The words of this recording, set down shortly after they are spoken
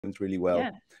really well.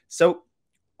 Yeah. So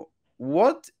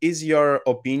what is your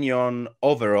opinion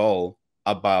overall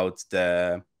about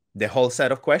the whole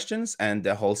set of questions and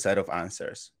the whole set of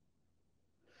answers?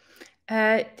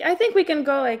 I think we can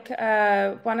go like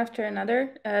one after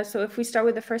another. So if we start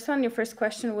with the first one, your first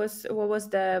question was what was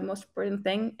the most important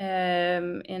thing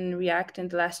in React in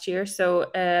the last year? So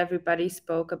everybody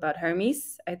spoke about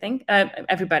Hermes, I think.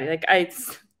 Everybody, like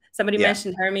somebody Yeah.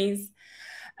 mentioned Hermes,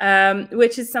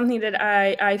 which is something that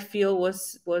I feel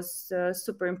was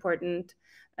super important.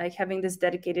 Like having this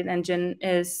dedicated engine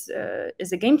is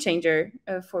a game changer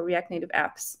for React Native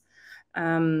apps.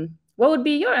 What would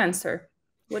be your answer?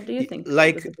 What do you think was the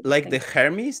biggest Like thing?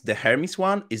 the Hermes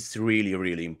one is really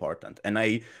really important, and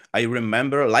I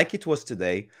remember like it was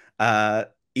today.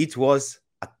 It was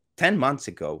 10 months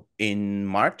ago in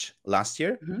March last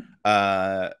year.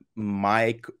 Hmm.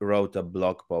 Mike wrote a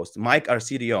blog post. Mike, our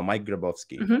CDO, Mike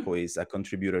Grabowski, Hmm. who is a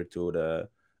contributor to the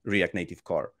React Native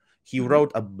core, he Hmm.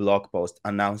 wrote a blog post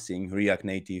announcing React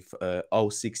Native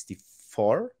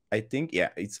 064. I think,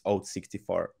 yeah, it's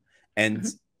 064, and Hmm.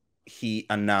 he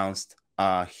announced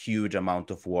a huge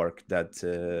amount of work that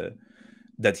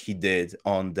he did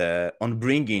on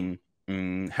bringing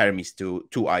Hermes to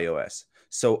iOS.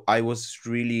 So I was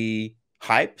really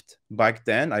hyped back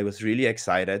then. I was really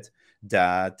excited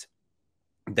that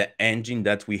the engine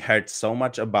that we heard so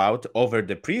much about over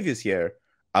the previous year,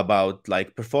 about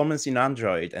like performance in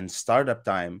Android and startup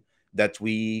time, that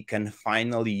we can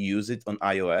finally use it on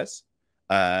iOS.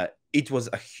 It was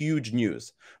a huge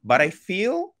news. But I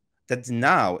feel that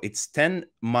now it's 10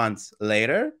 months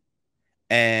later,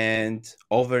 and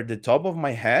over the top of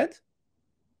my head,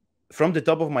 from the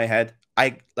top of my head,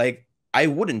 I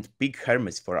wouldn't pick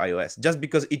Hermes for iOS just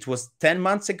because it was 10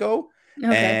 months ago,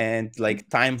 Okay, and like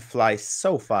time flies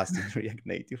so fast in React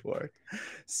Native world. that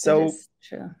So is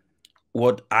true.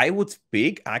 what I would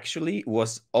pick actually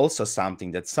was also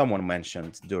something that someone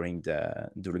mentioned during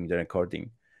the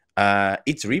recording.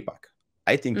 It's Re.Pack.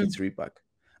 I think it's Mm. Re.Pack.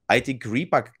 I think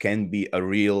Re.Pack can be a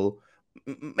real,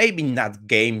 maybe not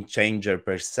game changer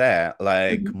per se.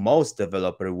 Like Hmm. most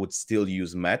developer would still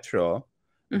use Metro,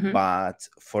 Hmm. but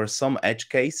for some edge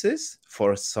cases,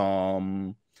 for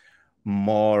some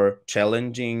more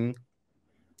challenging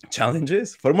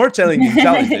challenges,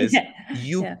 Yeah,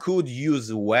 you yeah. could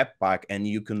use Webpack, and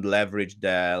you can leverage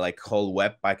the like whole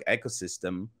Webpack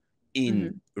ecosystem in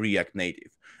Hmm. React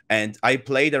Native. And I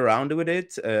played around with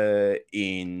it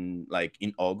in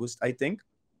August, I think,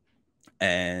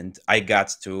 and I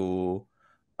got to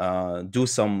do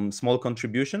some small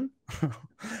contribution.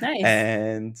 Nice.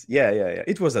 And yeah,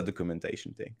 it was a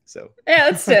documentation thing, so Yeah,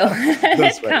 it's still don't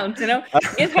it sweat counts. You know,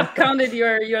 it have it. counted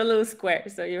your little square,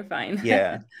 so you're fine.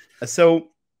 Yeah,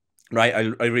 so right,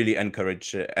 I really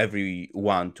encourage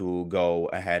everyone to go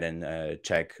ahead and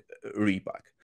check Re.Pack.